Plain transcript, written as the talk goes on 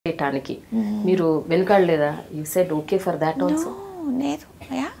చేయటానికి మీరు వెనుకాడలేదా? You said okay for that also? లేదు.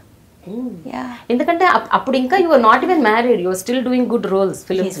 ఎందుకంటే అప్పుడు ఇంకా you are not even married, you are still doing good roles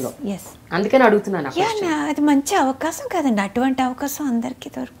films లో. అందుకని అడుగుతున్నాను. అది మంచి అవకాశం కదండి, అటువంటి అవకాశం అందరికీ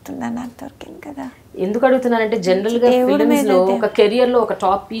దొరుకుతుందా? నాకు దొరికింది కదా. ఎందుకు అడుగుతున్నానంటే జనరల్ గా ఫిల్మ్స్ లో ఒక కెరియర్ లో ఒక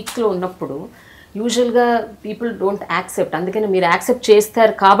టాప్ పీక్స్ లో ఉన్నప్పుడు యూజువల్ గా పీపుల్ డోంట్ యాక్సెప్ట్. అందుకని మీరు యాక్సెప్ట్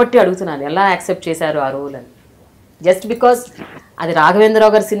చేస్తారు కాబట్టి అడుగుతున్నాను, ఎలా యాక్సెప్ట్ చేశారు ఆ రోల్ అని. జస్ట్ బికాస్ అది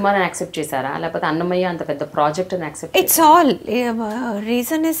రాఘవేంద్రరావు గారి సినిమాని యాక్సెప్ట్ చేశారా, లేకపోతే అన్నమయ్య అంత పెద్ద ప్రాజెక్ట్ అని accept? It's all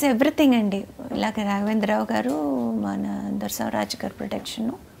reason is everything అండి. ఇలాగ రాఘవేంద్రరావు గారు, మన దర్శవరాజు గారు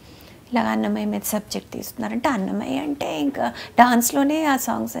ప్రొడక్షన్, ఇలాగ అన్నమయ్య మీద సబ్జెక్ట్ తీస్తున్నారంటే, అన్నమయ్య అంటే ఇంకా డాన్స్లోనే ఆ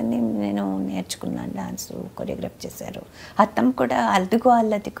సాంగ్స్ అన్నీ నేను నేర్చుకున్నాను. డాన్స్ కొరియోగ్రాఫ్ చేశారు. అత్తం కూడా అల్దిగో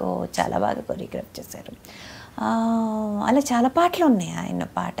అల్లదిగో చాలా బాగా కొరియోగ్రాఫ్ చేశారు. అలా చాలా పాటలు ఉన్నాయి ఆయన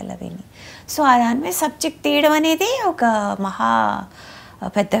పాటలు విని. సో దాని మీద సబ్జెక్ట్ తీయడం అనేది ఒక మహా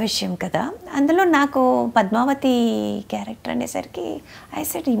పెద్ద విషయం కదా. అందులో నాకు పద్మావతి క్యారెక్టర్ అనేసరికి I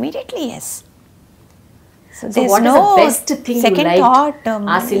said immediately yes. So there no second thought.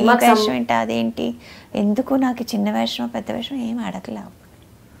 వేషం ఏంటి, అదేంటి, ఎందుకు నాకు చిన్న వేషం పెద్ద వేషం ఏం అడగలే.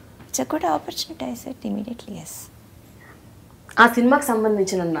 It's a good opportunity. I said immediately yes. ఆ సినిమాకి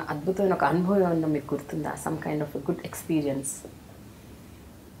సంబంధించిన అద్భుతమైన ఒక అనుభవం ఏమన్నా మీకు గుర్తుందా? Some kind of good experience.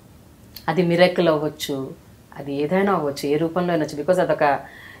 అది మిరాకిల్ అవ్వచ్చు, అది ఏదైనా అవ్వచ్చు, ఏ రూపంలో అయినచ్చు. బికాజ్ అదొక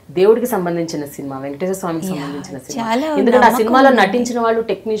దేవుడికి సంబంధించిన సినిమా, వెంకటేశ్వర స్వామికి సంబంధించిన సినిమా. ఎందుకంటే ఆ సినిమాలో నటించిన వాళ్ళు,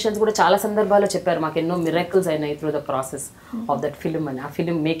 టెక్నీషియన్స్ కూడా చాలా సందర్భాల్లో చెప్పారు, మాకు ఎన్నో మిరాకిల్స్ అయినాయి through the process of that film అని, ఆ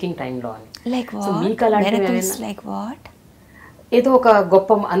ఫిల్మ్ మేకింగ్ టైంలో అని. సో మీకు అలాంటి ఏదో ఒక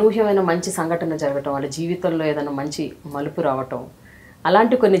గొప్ప అనూహ్యమైన మంచి సంఘటన జరగటం, వాళ్ళ జీవితంలో ఏదైనా మంచి మలుపు రావటం,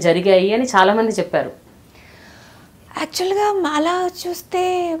 అలాంటి కొన్ని జరిగాయి అని చాలామంది చెప్పారు. యాక్చువల్గా అలా చూస్తే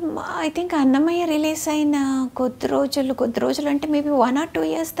ఐ థింక్ అన్నమయ్య రిలీజ్ అయిన కొద్ది రోజులు అంటే మేబీ 1 or 2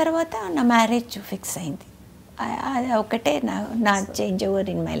 years తర్వాత నా మ్యారేజ్ ఫిక్స్ అయింది. అది ఒకటే నా change over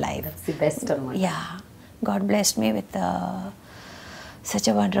in my life. Yeah, God blessed me with such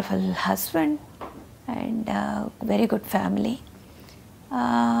a wonderful husband and very good family.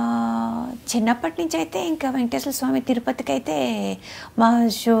 చిన్నప్పటి నుంచి అయితే ఇంకా వెంకటేశ్వర స్వామి తిరుపతికి అయితే మా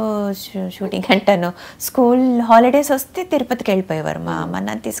షూటింగ్ అంటాను, స్కూల్ హాలిడేస్ వస్తే తిరుపతికి వెళ్ళిపోయేవారు. మా అమ్మ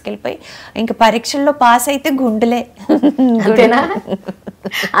నాన్న తీసుకెళ్ళిపోయి ఇంకా పరీక్షల్లో పాస్ అయితే గుండెలే. అంతేనా?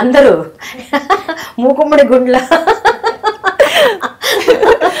 అందరూ మూకుమ్మడి గుండ్ల.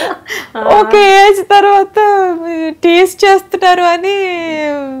 ఒక ఏజ్ తర్వాత టీస్ చేస్తున్నారు అని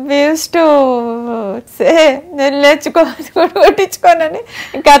నేను కొట్టించుకోనని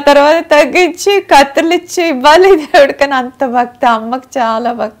ఇంకా తర్వాత తగ్గించి కత్తులు ఇచ్చి ఇవ్వాలి దేవుడికని అంత భక్తి. అమ్మకి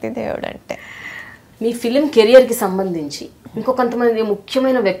చాలా భక్తి దేవుడు అంటే. మీ ఫిలిం కెరియర్కి సంబంధించి ఇంకో కొంతమంది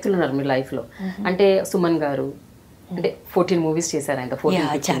ముఖ్యమైన వ్యక్తులు ఉన్నారు మీ లైఫ్లో. అంటే సుమన్ గారు, అంటే 14 మూవీస్ చేశారు ఆయన,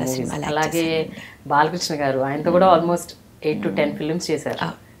 14 మూవీస్. అలాగే బాలకృష్ణ గారు, ఆయనతో కూడా ఆల్మోస్ట్ 8 to 10 ఫిల్మ్స్ చేశారు,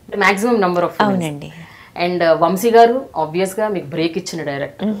 అంటే మాక్సిమం నంబర్ ఆఫ్ ఫిల్మ్స్. అవునండి. అండ్ వంశీ గారు ఆబ్వియస్ గా మీకు బ్రేక్ ఇచ్చిన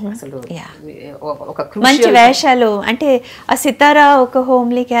డైరెక్టర్. అసలు ఒక మంచి వేషాలు, అంటే ఆ సితారా ఒక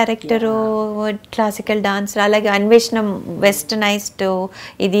హోమ్లీ క్యారెక్టరు, క్లాసికల్ డాన్స్, అలాగే అన్వేషణం వెస్టర్నైజ్డ్,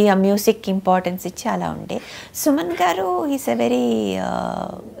 ఇది ఆ మ్యూజిక్ ఇంపార్టెన్స్ ఇచ్చి అలా ఉండే. సుమన్ గారు is a very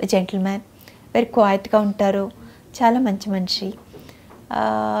gentleman, very క్వైట్గా ఉంటారు, చాలా మంచి మనిషి.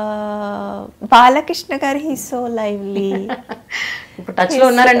 బాలకృష్ణ గారు he so lively.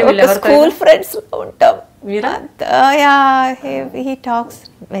 School friends లో ఉంటాం. He talks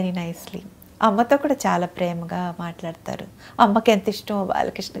very nicely. అమ్మతో కూడా చాలా ప్రేమగా మాట్లాడతారు. అమ్మకి ఎంత ఇష్టమో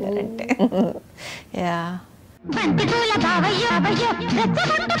బాలకృష్ణ గారు అంటే. Yeah,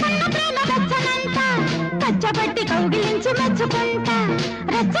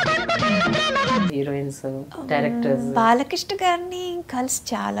 heroines, directors. బాలకృష్ణ గారిని కలిసి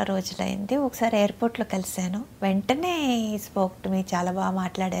చాలా రోజులైంది. ఒకసారి ఎయిర్పోర్ట్లో కలిశాను. వెంటనే స్పోక్ టు మీ, చాలా బాగా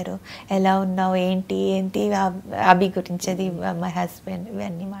మాట్లాడారు. ఎలా ఉన్నావు, ఏంటి అభి గురించి, అది మై హస్బెండ్,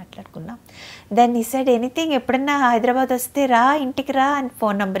 ఇవన్నీ మాట్లాడుకున్నాం. దెన్ ఈ సైడ్ ఎనీథింగ్, ఎప్పుడన్నా హైదరాబాద్ వస్తే రా, ఇంటికి రా అని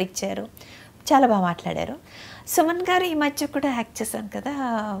ఫోన్ నెంబర్ ఇచ్చారు. చాలా బాగా మాట్లాడారు. సుమన్ గారు ఈ మధ్య కూడా యాక్ట్ చేశాను కదా,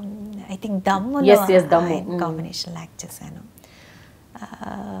 ఐ థింక్ దమ్ములో కాంబినేషన్లో యాక్ట్ చేశాను.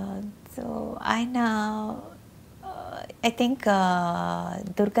 సో ఆయన ఐ థింక్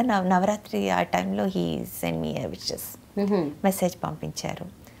దుర్గా నవరాత్రి ఆ టైంలో he send me wishes, message పంపించారు.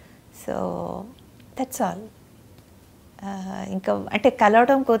 So that's all. ఇంకా అంటే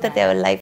కలవడం కుదరదు, లైఫ్